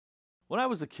When I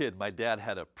was a kid, my dad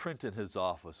had a print in his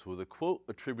office with a quote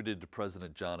attributed to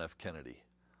President John F. Kennedy.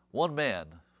 One man,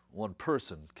 one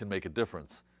person can make a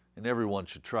difference, and everyone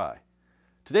should try.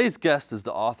 Today's guest is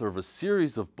the author of a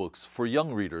series of books for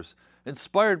young readers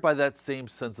inspired by that same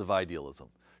sense of idealism.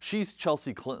 She's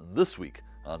Chelsea Clinton this week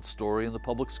on Story in the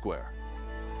Public Square.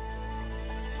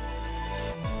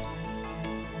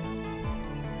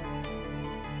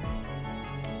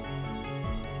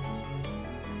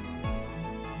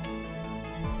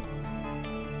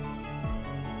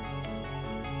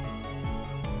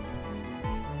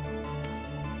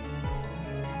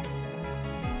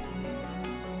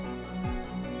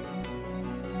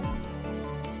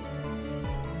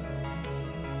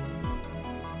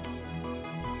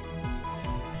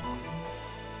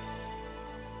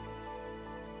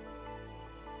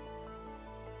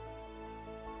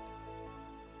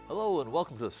 Hello and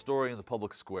welcome to Story in the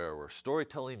Public Square, where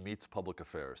storytelling meets public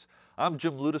affairs. I'm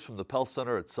Jim Ludis from the Pell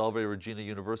Center at Salve Regina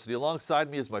University.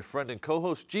 Alongside me is my friend and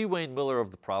co-host G. Wayne Miller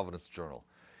of the Providence Journal.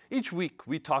 Each week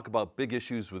we talk about big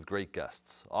issues with great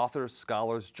guests, authors,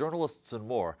 scholars, journalists, and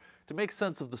more to make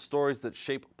sense of the stories that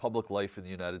shape public life in the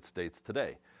United States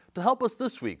today. To help us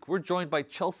this week, we're joined by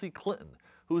Chelsea Clinton,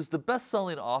 who is the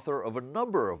best-selling author of a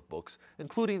number of books,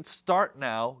 including Start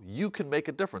Now, You Can Make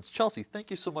a Difference. Chelsea, thank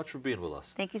you so much for being with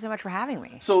us. Thank you so much for having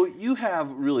me. So you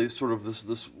have really sort of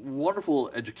this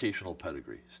wonderful educational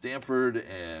pedigree. Stanford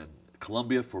and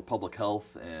Columbia for public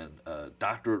health and a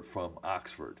doctorate from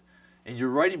Oxford. And you're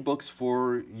writing books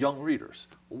for young readers.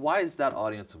 Why is that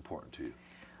audience important to you?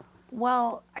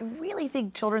 Well, I really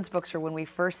think children's books are when we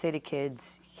first say to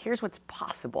kids, here's what's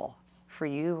possible for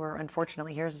you, or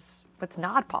unfortunately, here's what's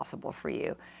not possible for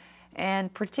you.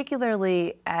 And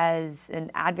particularly as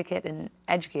an advocate and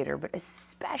educator, but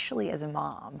especially as a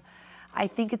mom, I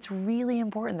think it's really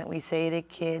important that we say to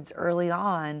kids early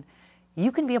on,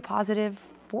 you can be a positive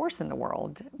force in the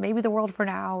world. Maybe the world for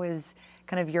now is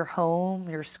kind of your home,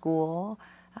 your school,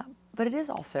 but it is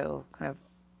also kind of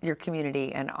your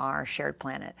community and our shared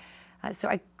planet. So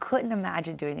I couldn't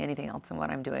imagine doing anything else than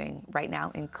what I'm doing right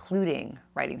now, including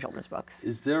writing children's books.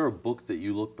 Is there a book that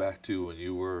you look back to when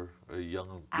you were a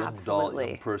young adult,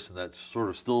 young person that sort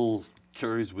of still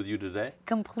carries with you today?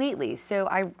 Completely. So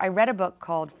I read a book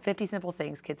called 50 Simple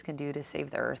Things Kids Can Do to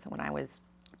Save the Earth when I was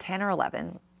 10 or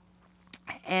 11,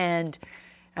 and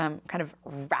kind of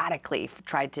radically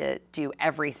tried to do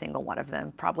every single one of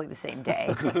them, probably the same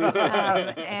day.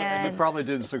 And you probably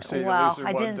didn't succeed. Well, at least in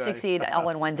I one didn't day. succeed all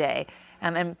in one day.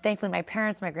 And thankfully, my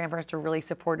parents, my grandparents were really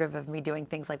supportive of me doing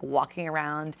things like walking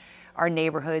around our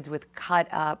neighborhoods with cut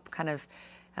up kind of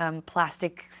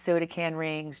plastic soda can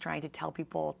rings, trying to tell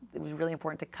people it was really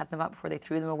important to cut them up before they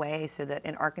threw them away, so that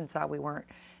in Arkansas we weren't,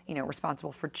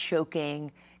 responsible for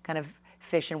choking kind of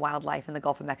fish and wildlife in the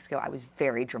Gulf of Mexico. I was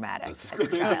very dramatic as a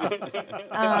child.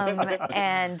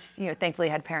 And thankfully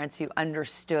I had parents who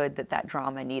understood that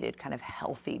drama needed kind of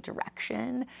healthy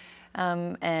direction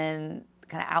and kind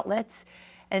of outlets.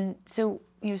 And so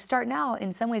Start Now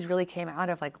in some ways really came out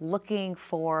of looking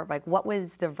for what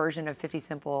was the version of 50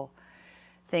 simple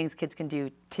things kids can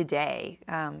do today.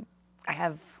 I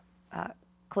have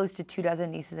close to 24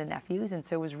 nieces and nephews, and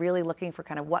so was really looking for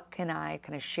kind of what can I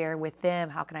kind of share with them,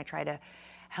 how can I try to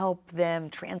help them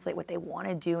translate what they want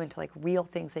to do into real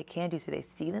things they can do so they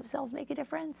see themselves make a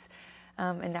difference.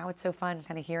 And now it's so fun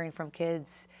kind of hearing from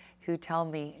kids who tell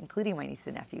me, including my nieces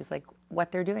and nephews,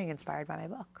 what they're doing inspired by my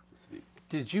book.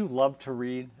 Did you love to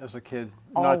read as a kid?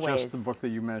 Always. Not just the book that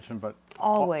you mentioned, but...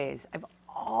 Always. I've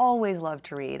always loved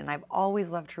to read, and I've always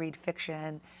loved to read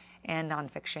fiction and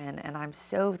nonfiction, and I'm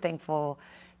so thankful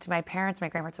to my parents, my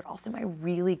grandparents, but also my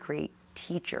really great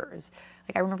teachers.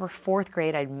 I remember 4th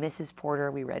grade, I had Mrs. Porter.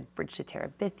 We read Bridge to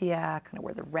Terabithia, kind of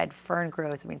Where the Red Fern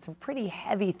Grows. I mean, some pretty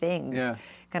heavy things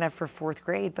kind of for 4th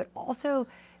grade, but also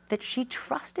that she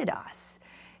trusted us,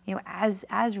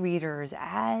 as readers,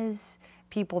 as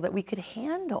people, that we could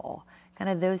handle kind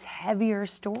of those heavier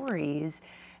stories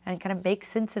and kind of make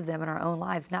sense of them in our own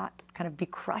lives, not kind of be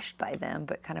crushed by them,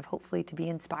 but kind of hopefully to be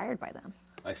inspired by them.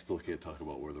 I still can't talk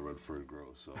about Where the Red Fern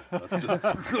Grows, so that's just...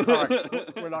 All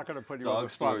right, we're not going to put you on the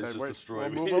spot. Dog stories just destroy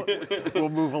me. We'll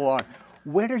move along.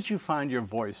 Where did you find your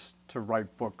voice to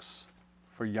write books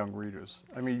for young readers?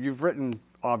 I mean, you've written,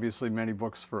 obviously, many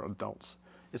books for adults.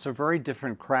 It's a very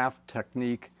different craft,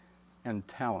 technique, and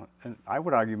talent. And I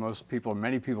would argue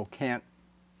many people can't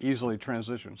easily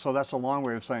transition. So that's a long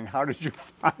way of saying, how did you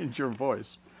find your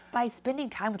voice? By spending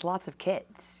time with lots of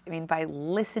kids. I mean, by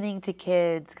listening to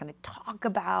kids kind of talk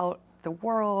about the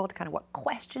world, kind of what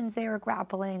questions they were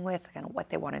grappling with, kind of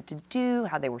what they wanted to do,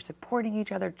 how they were supporting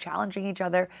each other, challenging each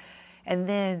other, and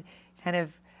then kind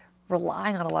of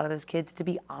relying on a lot of those kids to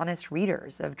be honest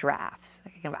readers of drafts,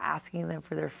 like, kind of asking them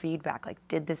for their feedback, like,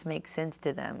 did this make sense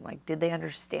to them? Like, did they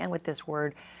understand what this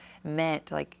word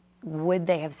meant? Like, would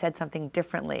they have said something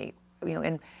differently? You know,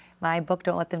 in my book,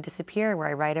 Don't Let Them Disappear, where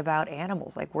I write about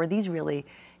animals, like, were these really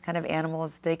kind of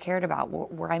animals they cared about?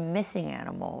 Were I missing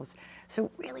animals?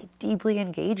 So really deeply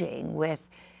engaging with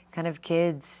kind of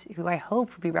kids who I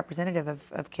hope would be representative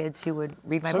of kids who would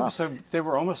read my books. So they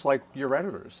were almost like your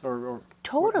editors, or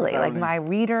totally, like my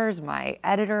readers, my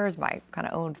editors, my kind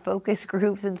of own focus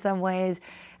groups in some ways.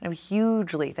 And I'm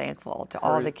hugely thankful to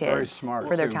all the kids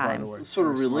for their time. Sort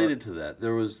of related to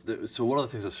that, so one of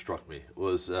the things that struck me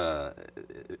was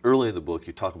early in the book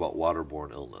you talk about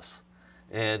waterborne illness.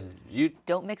 And you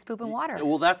don't mix poop and water.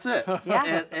 Well, that's it.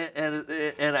 Yeah.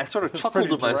 And I sort of chuckled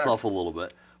to myself a little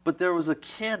bit. But there was a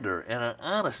candor and an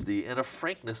honesty and a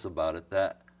frankness about it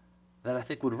that I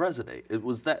think would resonate. It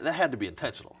was that had to be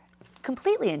intentional.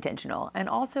 Completely intentional. And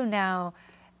also now,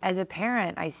 as a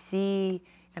parent, I see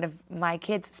kind of my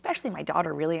kids, especially my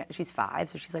daughter, really, she's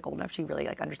 5, so she's like old enough, she really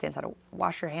like understands how to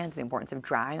wash her hands, the importance of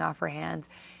drying off her hands.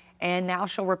 And now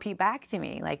she'll repeat back to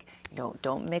me, like,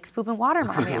 don't mix poop and water,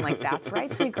 Mommy. I'm like, that's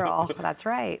right, sweet girl, that's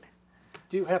right.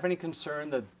 Do you have any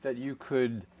concern that you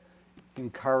could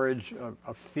encourage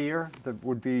a fear that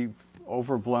would be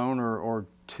overblown or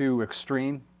too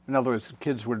extreme? In other words,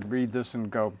 kids would read this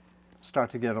and start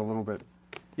to get a little bit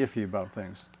iffy about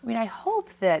things. I mean, I hope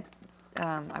that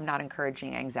I'm not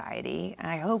encouraging anxiety.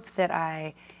 I hope that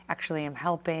I actually am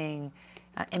helping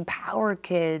empower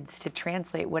kids to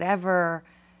translate whatever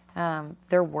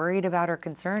they're worried about or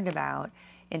concerned about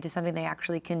into something they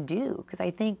actually can do. Because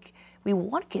I think we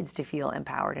want kids to feel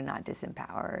empowered and not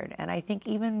disempowered. And I think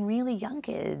even really young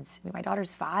kids, I mean, my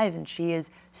daughter's 5 and she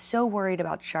is so worried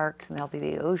about sharks and the health of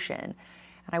the ocean.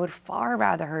 And I would far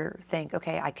rather her think,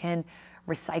 okay, I can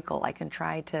recycle, I can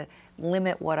try to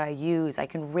limit what I use, I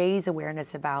can raise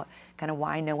awareness about kind of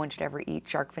why no one should ever eat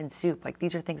shark fin soup. Like,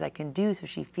 these are things I can do so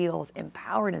she feels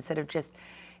empowered instead of just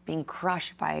being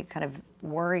crushed by kind of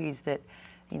worries that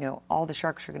all the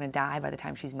sharks are going to die by the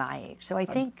time she's my age. So I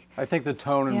think the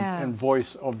tone and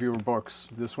voice of your books,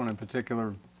 this one in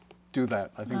particular, do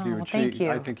that. I think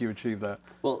I think you achieve that.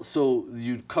 Well, so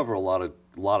you cover a lot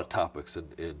of topics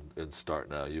in Start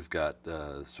Now. You've got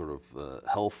sort of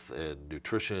health and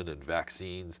nutrition and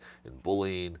vaccines and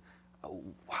bullying.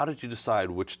 How did you decide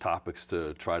which topics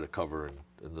to try to cover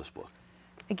in this book?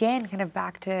 Again, kind of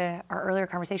back to our earlier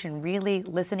conversation, really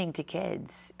listening to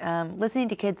kids. Listening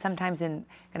to kids sometimes in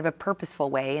kind of a purposeful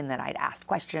way, in that I'd ask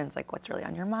questions like, what's really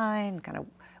on your mind? Kind of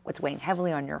what's weighing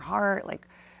heavily on your heart? Like,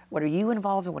 what are you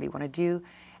involved in? What do you want to do?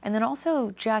 And then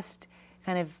also just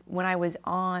kind of when I was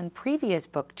on previous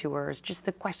book tours, just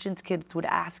the questions kids would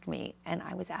ask me. And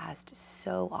I was asked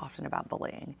so often about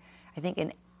bullying. I think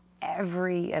in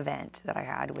every event that I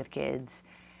had with kids,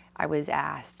 I was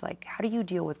asked, like, how do you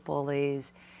deal with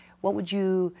bullies? What would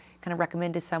you kind of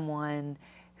recommend to someone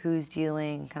who's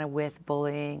dealing kind of with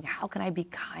bullying? How can I be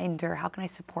kinder? How can I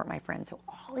support my friends? So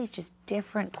all these just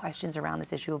different questions around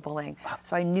this issue of bullying.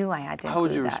 So I knew I had to include that. How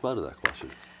would you respond to that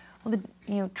question?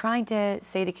 Well, trying to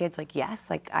say to kids, like, yes,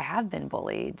 like, I have been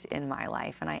bullied in my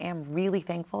life, and I am really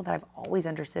thankful that I've always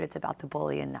understood it's about the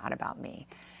bully and not about me.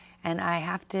 And I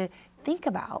have to think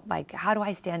about, like, how do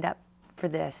I stand up for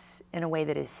this in a way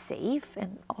that is safe,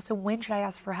 and also when should I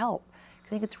ask for help? Because I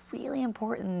think it's really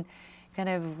important kind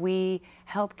of we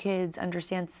help kids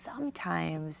understand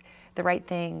sometimes the right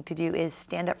thing to do is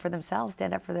stand up for themselves,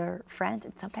 stand up for their friends,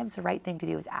 and sometimes the right thing to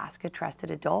do is ask a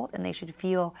trusted adult, and they should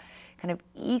feel kind of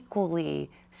equally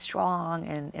strong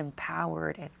and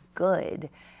empowered and good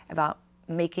about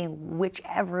making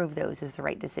whichever of those is the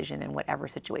right decision in whatever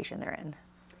situation they're in.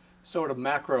 So at a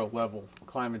macro level,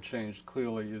 climate change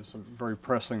clearly is a very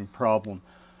pressing problem.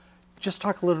 Just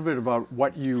talk a little bit about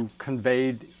what you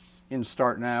conveyed in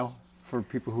Start Now for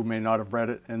people who may not have read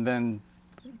it, and then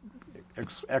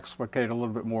explicate a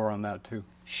little bit more on that too.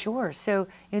 Sure. So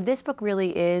this book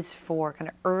really is for kind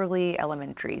of early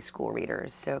elementary school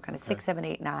readers, so kind of 6, 7,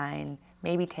 8, 9,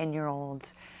 maybe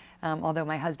 10-year-olds. Although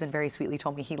my husband very sweetly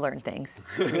told me he learned things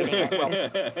reading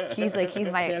it. He's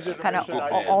my kind of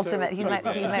ultimate. He's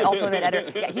my ultimate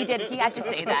editor. Yeah, he did. He had to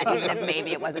say that. He said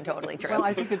maybe it wasn't totally true. Well,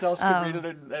 I think adults can read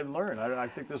it and learn. I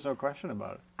think there's no question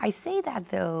about it. I say that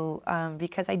though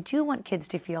because I do want kids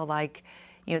to feel like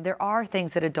there are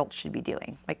things that adults should be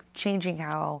doing, like changing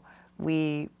how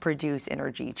we produce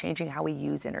energy, changing how we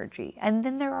use energy. And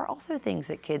then there are also things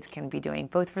that kids can be doing,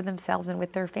 both for themselves and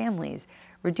with their families,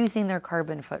 reducing their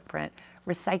carbon footprint,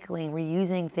 recycling,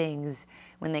 reusing things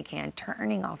when they can,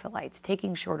 turning off the lights,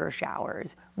 taking shorter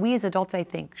showers. We as adults, I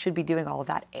think, should be doing all of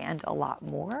that and a lot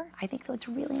more. I think though it's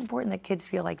really important that kids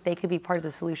feel like they could be part of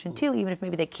the solution too, even if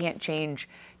maybe they can't change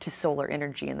to solar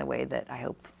energy in the way that I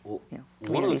hope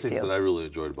one of the things that I really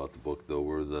enjoyed about the book, though,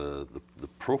 were the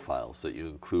profiles that you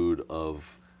include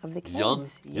of the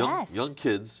kids. young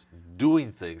kids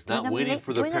doing things, not waiting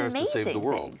for their parents to save the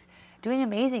world. Doing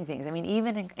amazing things. I mean,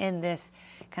 even in this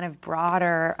kind of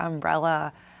broader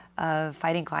umbrella of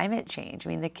fighting climate change. I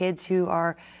mean, the kids who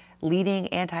are leading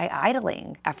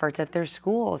anti-idling efforts at their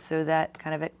schools, so that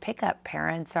kind of at pickup,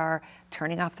 parents are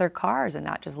turning off their cars and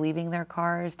not just leaving their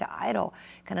cars to idle,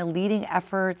 kind of leading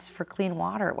efforts for clean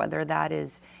water, whether that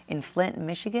is in Flint,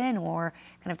 Michigan, or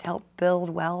kind of to help build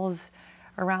wells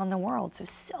around the world.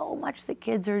 So much that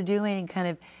kids are doing kind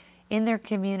of in their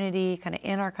community, kind of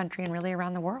in our country, and really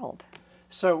around the world.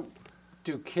 So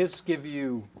do kids give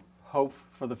you hope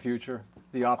for the future?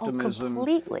 The optimism? Oh,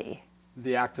 completely.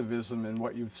 The activism and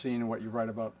what you've seen and what you write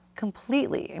about?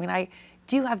 Completely. I mean, I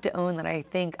do have to own that I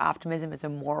think optimism is a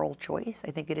moral choice.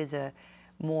 I think it is a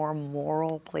more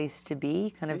moral place to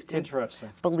be, kind of to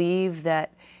believe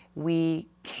that we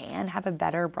can have a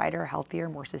better, brighter, healthier,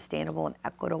 more sustainable and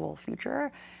equitable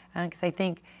future. Because I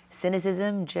think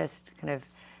cynicism just kind of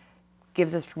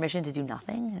gives us permission to do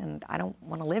nothing, and I don't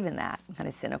want to live in that kind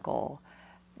of cynical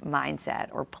mindset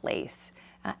or place.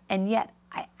 And yet,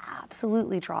 I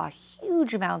absolutely draw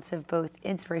huge amounts of both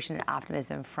inspiration and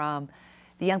optimism from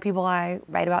the young people I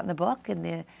write about in the book, and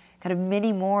the kind of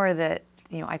many more that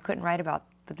I couldn't write about,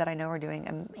 but that I know are doing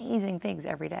amazing things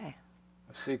every day.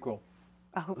 A sequel.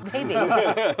 Oh, maybe.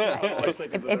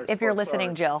 If you're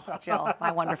listening, Jill,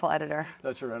 my wonderful editor.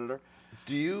 That's your editor.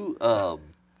 Do you,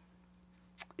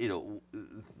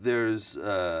 there's,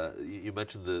 you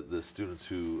mentioned the students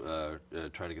who are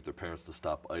trying to get their parents to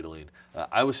stop idling.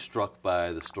 I was struck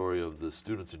by the story of the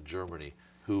students in Germany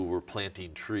who were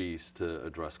planting trees to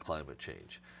address climate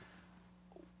change.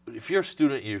 If you're a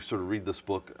student and you sort of read this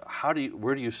book,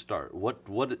 where do you start? What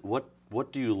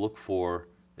do you look for?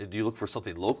 Do you look for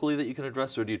something locally that you can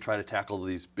address, or do you try to tackle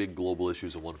these big global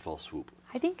issues in one fell swoop?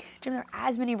 I think, Jim, there are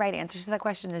as many right answers to that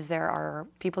question as there are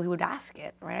people who would ask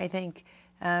it, right? I think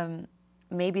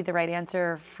maybe the right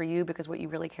answer for you, because what you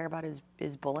really care about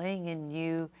is bullying, and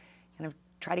you kind of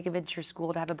try to convince your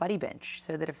school to have a buddy bench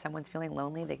so that if someone's feeling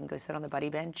lonely, they can go sit on the buddy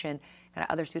bench, and kind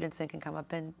of other students then can come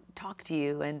up and talk to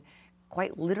you and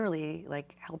quite literally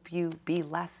like help you be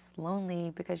less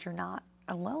lonely because you're not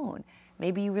alone.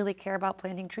 Maybe you really care about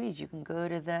planting trees. You can go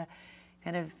to the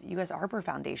kind of U.S. Arbor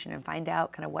Foundation and find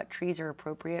out kind of what trees are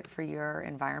appropriate for your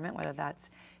environment, whether that's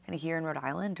kind of here in Rhode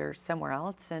Island or somewhere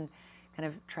else, and kind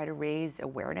of try to raise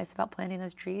awareness about planting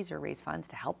those trees or raise funds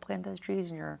to help plant those trees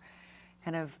in your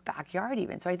kind of backyard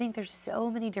even. So I think there's so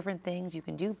many different things you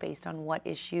can do based on what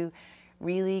issue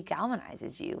really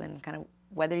galvanizes you, and kind of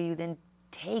whether you then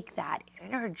take that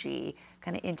energy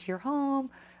kind of into your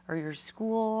home or your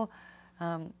school,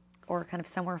 or kind of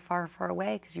somewhere far, far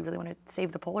away because you really want to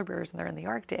save the polar bears and they're in the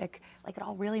Arctic. Like, it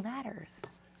all really matters.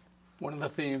 One of the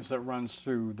themes that runs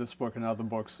through this book and other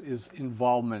books is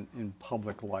involvement in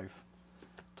public life.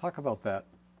 Talk about that.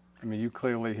 I mean, you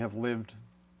clearly have lived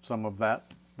some of that.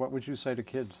 What would you say to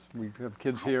kids? We have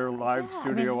kids here, live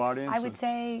studio audience. I would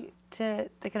say to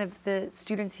the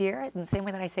students here, in the same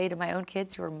way that I say to my own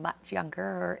kids who are much younger,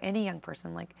 or any young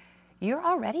person, like, you're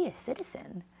already a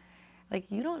citizen. Like,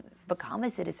 you don't become a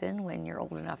citizen when you're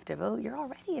old enough to vote. You're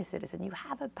already a citizen. You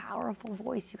have a powerful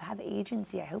voice. You have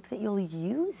agency. I hope that you'll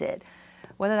use it,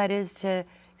 whether that is to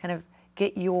kind of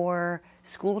get your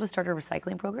school to start a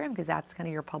recycling program, because that's kind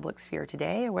of your public sphere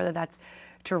today, or whether that's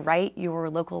to write your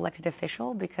local elected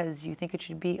official because you think it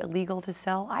should be illegal to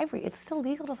sell ivory. It's still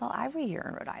legal to sell ivory here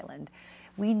in Rhode Island.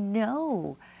 We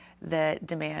know that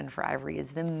demand for ivory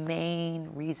is the main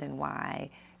reason why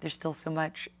there's still so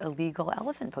much illegal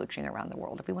elephant poaching around the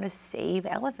world. If we want to save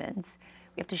elephants,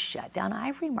 we have to shut down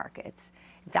ivory markets.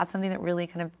 If that's something that really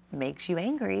kind of makes you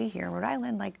angry here in Rhode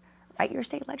Island, like, write your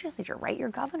state legislature, write your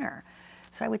governor.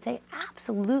 So I would say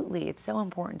absolutely, it's so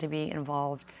important to be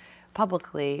involved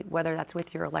publicly, whether that's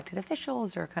with your elected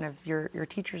officials or kind of your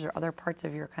teachers or other parts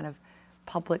of your kind of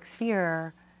public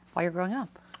sphere while you're growing up.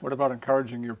 What about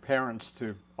encouraging your parents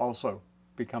to also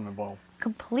become involved?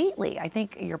 Completely. I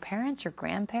think your parents, your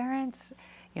grandparents,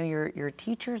 your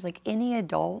teachers, like any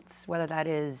adults, whether that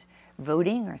is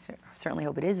voting, or certainly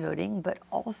hope it is voting, but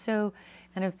also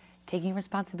kind of taking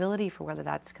responsibility for whether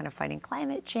that's kind of fighting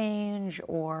climate change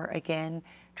or, again,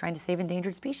 trying to save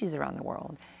endangered species around the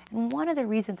world. And one of the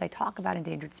reasons I talk about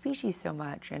endangered species so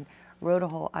much and wrote a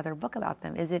whole other book about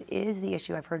them is it is the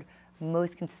issue I've heard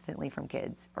most consistently from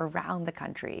kids around the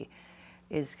country,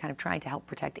 is kind of trying to help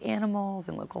protect animals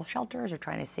in local shelters or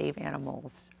trying to save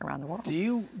animals around the world. Do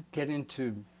you get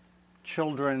into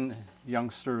children,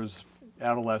 youngsters,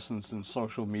 adolescents, and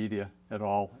social media at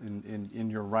all in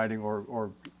your writing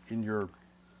or in your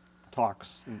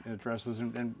talks and addresses?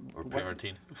 Or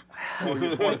parenting?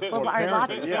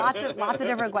 Lots of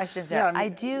different questions there. Yeah, I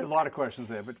do. A lot of questions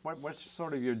there, but what's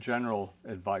sort of your general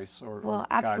advice or Well,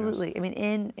 absolutely. guidance? I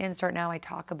mean, in Start Now, I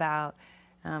talk about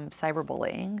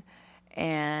cyberbullying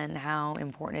and how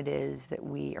important it is that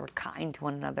we are kind to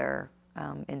one another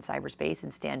in cyberspace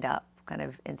and stand up kind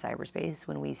of in cyberspace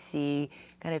when we see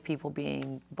kind of people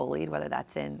being bullied, whether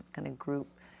that's in kind of group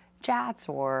chats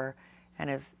or kind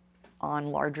of on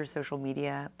larger social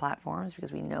media platforms,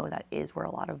 because we know that is where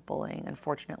a lot of bullying,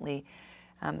 unfortunately,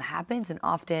 happens. And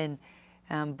often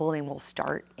bullying will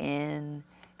start in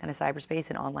kind of cyberspace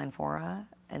and online fora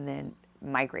and then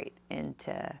migrate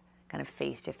into kind of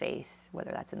face-to-face,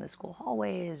 whether that's in the school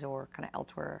hallways or kind of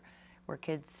elsewhere where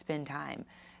kids spend time.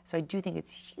 So I do think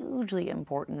it's hugely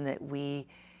important that we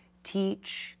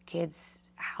teach kids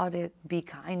how to be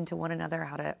kind to one another,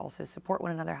 how to also support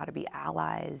one another, how to be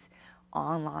allies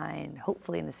online,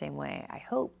 hopefully in the same way I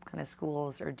hope kind of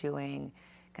schools are doing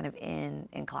kind of in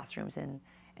classrooms and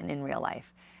in real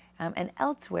life. And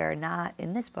elsewhere, not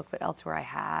in this book, but elsewhere, I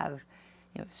have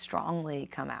strongly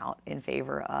come out in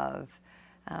favor of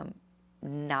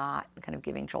not kind of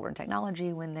giving children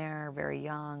technology when they're very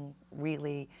young,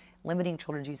 really limiting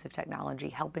children's use of technology,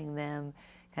 helping them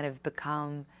kind of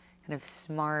become kind of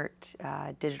smart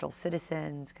digital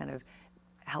citizens, kind of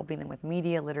helping them with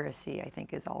media literacy, I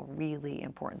think is all really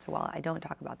important. So while I don't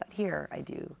talk about that here, I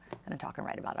do kind of talk and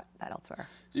write about that elsewhere.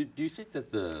 Do you think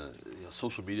that the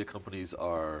social media companies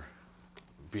are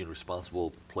being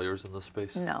responsible players in this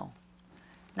space? No,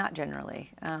 not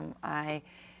generally. I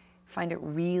find it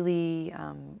really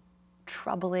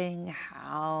troubling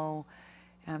how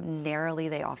narrowly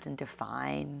they often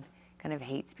define kind of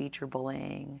hate speech or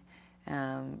bullying,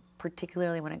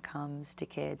 particularly when it comes to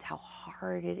kids, how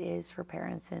hard it is for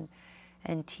parents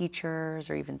and teachers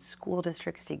or even school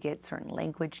districts to get certain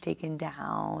language taken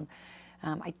down.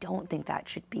 I don't think that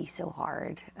should be so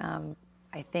hard.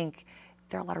 I think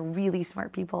there are a lot of really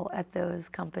smart people at those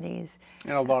companies.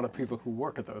 And a lot of people who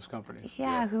work at those companies.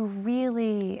 Yeah, who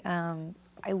really,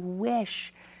 I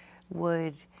wish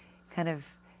would kind of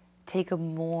take a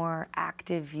more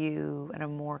active view and a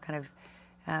more kind of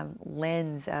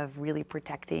lens of really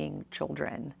protecting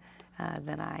children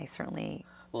than I certainly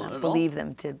believe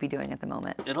them to be doing at the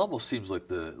moment. It almost seems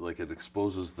like it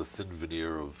exposes the thin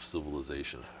veneer of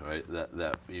civilization, right?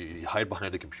 That you hide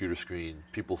behind a computer screen,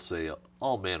 people say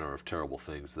all manner of terrible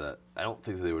things that I don't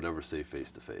think they would ever say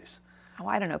face to face. Oh,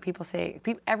 I don't know. People say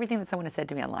everything that someone has said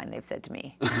to me online, they've said to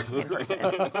me in person.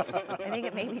 I think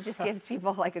it maybe just gives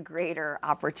people like a greater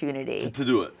opportunity to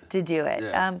do it. To do it.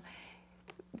 Yeah.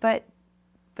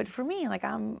 But for me, like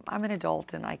I'm an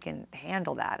adult and I can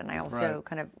handle that, and I also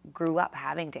kind of grew up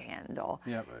having to handle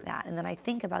that. And then I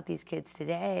think about these kids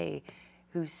today,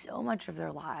 who so much of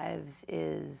their lives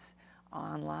is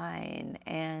online,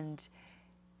 and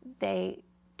they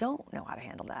don't know how to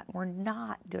handle that. We're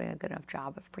not doing a good enough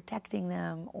job of protecting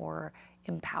them or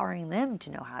empowering them to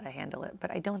know how to handle it.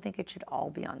 But I don't think it should all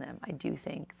be on them. I do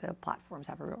think the platforms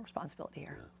have a real responsibility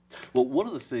here. Yeah. Well, one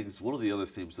of the other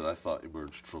themes that I thought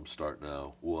emerged from Start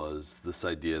Now was this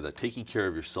idea that taking care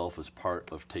of yourself is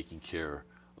part of taking care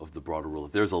of the broader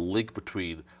world. There's a link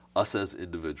between us as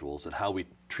individuals and how we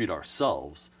treat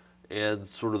ourselves and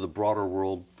sort of the broader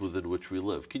world within which we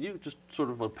live. Can you just sort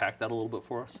of unpack that a little bit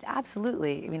for us?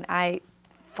 Absolutely. I mean, I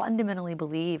fundamentally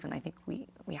believe, and I think we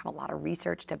have a lot of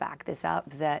research to back this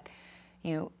up, that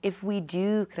if we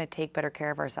do kind of take better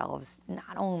care of ourselves,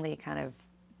 not only kind of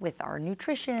with our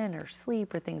nutrition or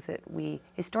sleep or things that we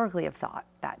historically have thought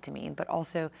that to mean, but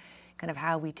also kind of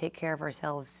how we take care of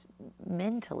ourselves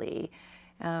mentally,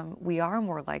 we are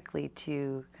more likely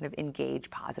to kind of engage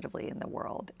positively in the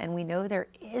world. And we know there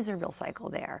is a real cycle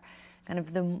there. Kind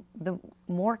of the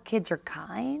more kids are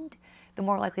kind, the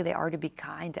more likely they are to be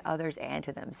kind to others and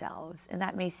to themselves. And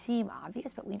that may seem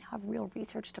obvious, but we now have real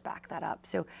research to back that up.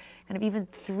 So kind of even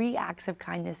 3 acts of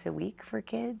kindness a week for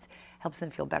kids helps them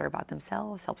feel better about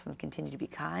themselves, helps them continue to be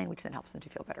kind, which then helps them to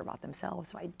feel better about themselves.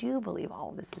 So I do believe all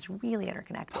of this is really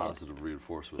interconnected. Positive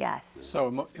reinforcement. Yes.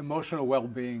 So emotional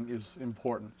well-being is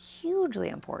important. Hugely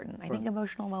important. I think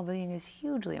emotional well-being is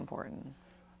hugely important.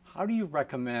 How do you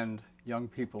recommend young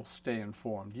people stay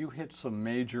informed? You hit some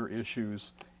major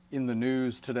issues in the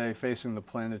news today, facing the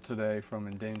planet today, from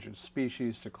endangered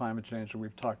species to climate change, and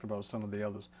we've talked about some of the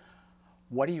others.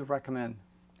 What do you recommend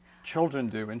children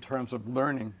do in terms of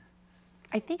learning?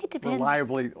 I think it depends.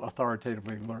 Reliably,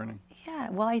 authoritatively learning. Yeah,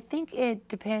 well, I think it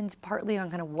depends partly on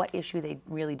kind of what issue they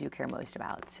really do care most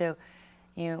about. So,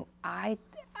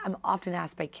 I'm often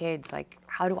asked by kids, like,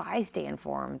 how do I stay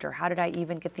informed, or how did I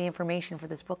even get the information for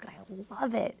this book? And I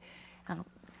love it.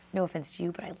 No offense to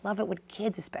you, but I love it when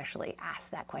kids especially ask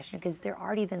that question, because they're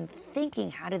already then thinking,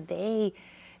 how did they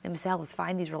themselves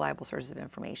find these reliable sources of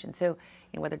information? So,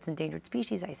 whether it's endangered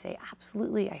species, I say,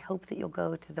 absolutely, I hope that you'll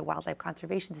go to the Wildlife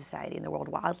Conservation Society and the World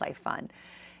Wildlife Fund.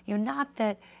 Not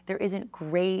that there isn't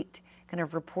great kind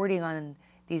of reporting on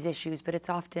these issues, but it's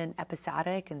often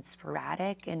episodic and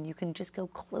sporadic, and you can just go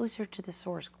closer to the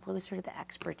source, closer to the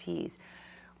expertise.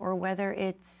 Or whether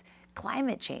it's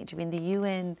climate change. I mean, the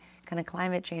UN kind of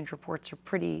climate change reports are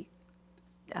pretty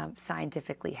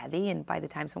scientifically heavy, and by the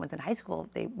time someone's in high school,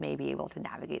 they may be able to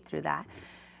navigate through that.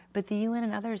 But the UN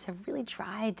and others have really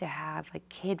tried to have like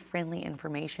kid-friendly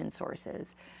information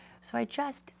sources. So I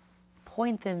just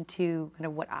point them to kind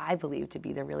of what I believe to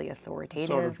be the really authoritative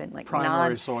Sort of and like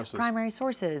primary sources. Primary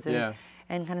sources, and, Yeah.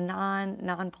 and kind of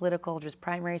non-political, just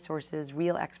primary sources,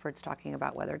 real experts talking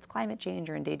about whether it's climate change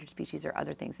or endangered species or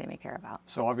other things they may care about.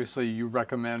 So obviously you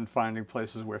recommend finding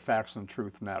places where facts and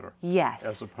truth matter. Yes.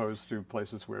 As opposed to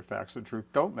places where facts and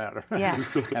truth don't matter.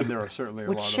 Yes. And there are certainly a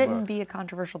Which lot of shouldn't be a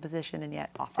controversial position, and yet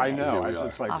often I is. know. Here we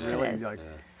It's are. like Often really is. like,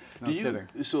 Yeah. no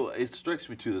kidding. So it strikes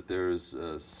me too that there's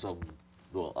some,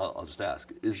 well, I'll just ask,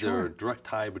 is there Sure. a direct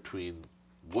tie between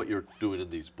what you're doing in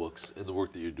these books and the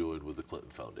work that you're doing with the Clinton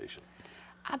Foundation?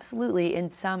 Absolutely, in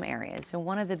some areas. So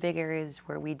one of the big areas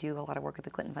where we do a lot of work with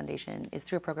the Clinton Foundation is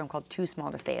through a program called Too Small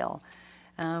to Fail,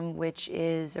 which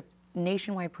is a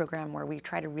nationwide program where we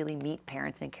try to really meet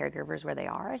parents and caregivers where they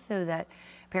are, so that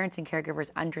parents and caregivers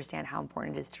understand how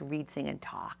important it is to read, sing, and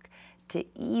talk to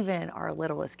even our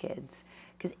littlest kids,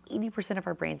 because 80% of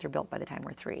our brains are built by the time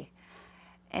we're 3.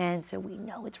 And so we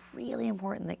know it's really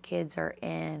important that kids are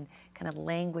in kind of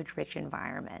language-rich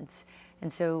environments.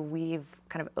 And so we've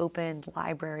kind of opened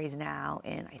libraries now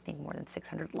in, I think, more than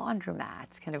 600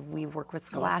 laundromats. Kind of, we work with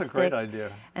Oh, that's Scholastic a great idea.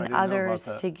 I and didn't know about others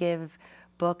that. to give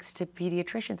books to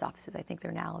pediatricians' offices. I think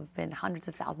there now have been hundreds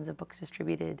of thousands of books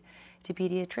distributed to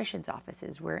pediatricians'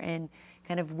 offices. We're in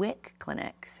kind of WIC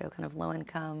clinics, so kind of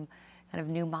low-income, kind of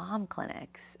new mom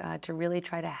clinics, to really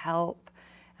try to help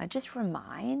just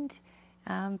remind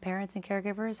parents and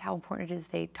caregivers how important it is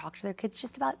they talk to their kids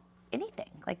just about anything,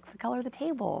 like the color of the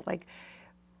table, like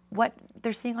what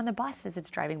they're seeing on the bus as it's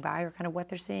driving by, or kind of what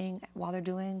they're seeing while they're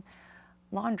doing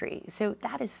laundry. So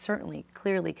that is certainly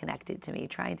clearly connected to me,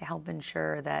 trying to help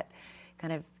ensure that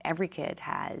kind of every kid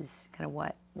has kind of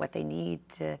what they need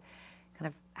to kind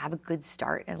of have a good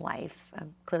start in life.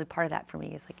 Clearly part of that for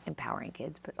me is like empowering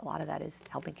kids, but a lot of that is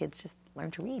helping kids just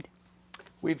learn to read.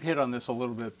 We've hit on this a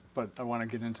little bit, but I want to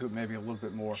get into it maybe a little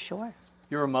bit more. Sure.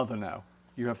 You're a mother now.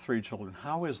 You have 3 children.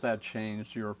 How has that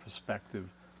changed your perspective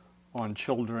on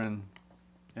children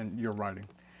and your writing?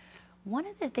 One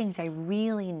of the things I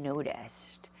really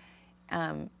noticed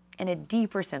in a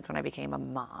deeper sense when I became a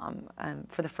mom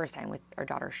for the first time with our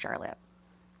daughter Charlotte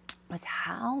was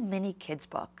how many kids'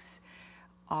 books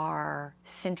are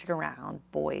centered around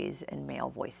boys and male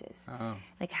voices.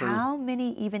 Like true. how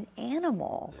many even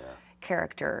animal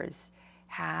characters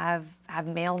have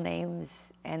male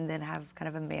names and then have kind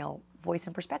of a male voice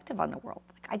and perspective on the world.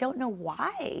 Like, I don't know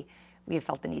why we have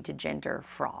felt the need to gender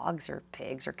frogs or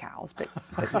pigs or cows, but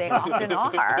they often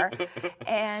are.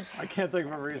 And I can't think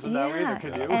of a reason now either,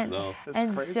 can you? And, No. That's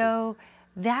and crazy. so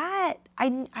that, I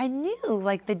knew,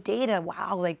 like the data,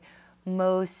 wow, like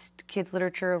most kids'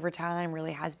 literature over time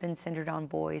really has been centered on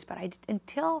boys, but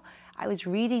until I was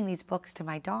reading these books to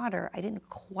my daughter, I didn't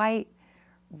quite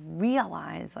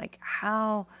realize like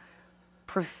how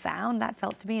profound that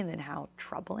felt to me, and then how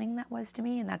troubling that was to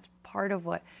me. And that's part of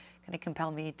what kind of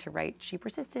compelled me to write She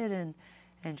Persisted,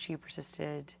 and She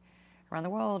Persisted Around the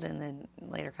World, and then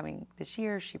later coming this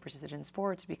year, She Persisted in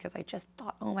Sports, because I just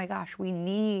thought, oh my gosh, we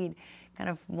need kind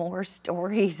of more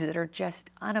stories that are just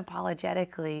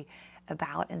unapologetically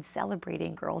about and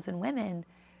celebrating girls and women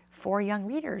for young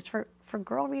readers, for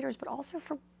girl readers, but also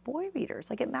for boy readers.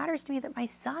 Like, it matters to me that my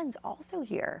sons also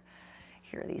hear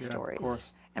these stories. Of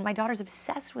course. And my daughter's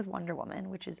obsessed with Wonder Woman,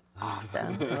 which is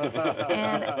awesome.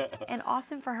 and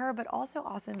awesome for her, but also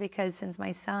awesome because since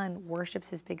my son worships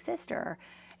his big sister,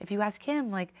 if you ask him,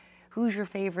 like, who's your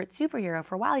favorite superhero?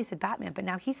 For a while he said Batman, but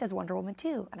now he says Wonder Woman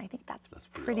too. And I think that's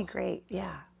pretty awesome. great,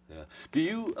 yeah. Yeah. Do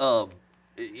you,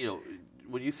 you know,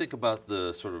 when you think about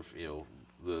the sort of, you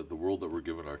know, the world that we're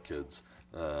giving our kids,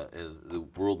 and the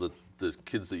world that the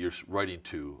kids that you're writing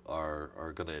to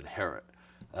are going to inherit,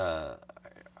 are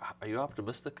you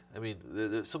optimistic? I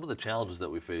mean, some of the challenges that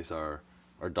we face are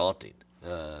daunting.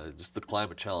 Just the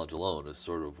climate challenge alone is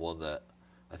sort of one that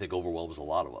I think overwhelms a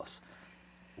lot of us.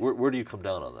 Where do you come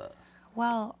down on that?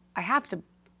 Well, I have to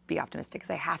be optimistic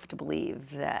because I have to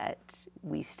believe that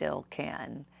we still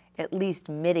can at least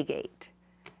mitigate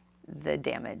the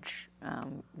damage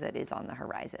that is on the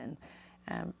horizon.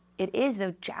 It is,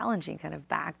 though, challenging, kind of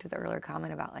back to the earlier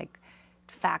comment about like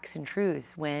facts and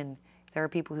truth, when there are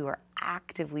people who are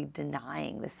actively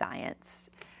denying the science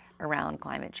around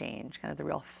climate change, kind of the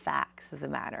real facts of the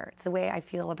matter. It's the way I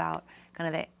feel about kind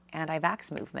of the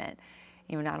anti-vax movement,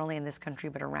 you know, not only in this country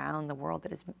but around the world,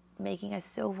 that is making us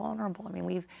so vulnerable. I mean,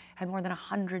 we've had more than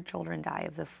 100 children die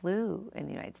of the flu in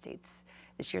the United States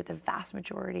this year, the vast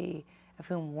majority of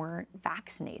whom weren't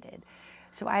vaccinated.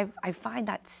 So I find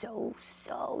that so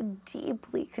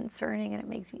deeply concerning, and it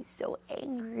makes me so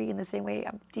angry. In the same way,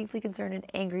 I'm deeply concerned and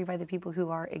angry by the people who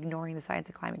are ignoring the science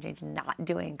of climate change and not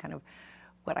doing kind of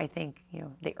what I think, you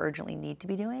know, they urgently need to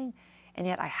be doing. And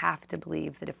yet I have to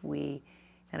believe that if we,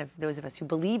 kind of those of us who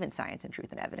believe in science and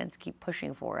truth and evidence, keep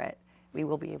pushing for it, we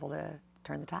will be able to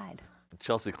turn the tide.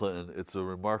 Chelsea Clinton, it's a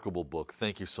remarkable book.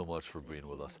 Thank you so much for being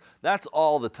with us. That's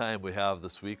all the time we have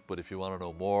this week, but if you want to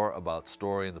know more about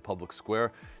Story in the Public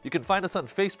Square, you can find us on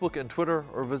Facebook and Twitter,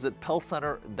 or visit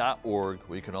pellcenter.org,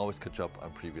 where you can always catch up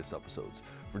on previous episodes.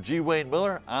 For G. Wayne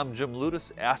Miller, I'm Jim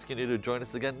Ludis, asking you to join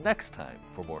us again next time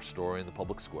for more Story in the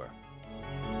Public Square.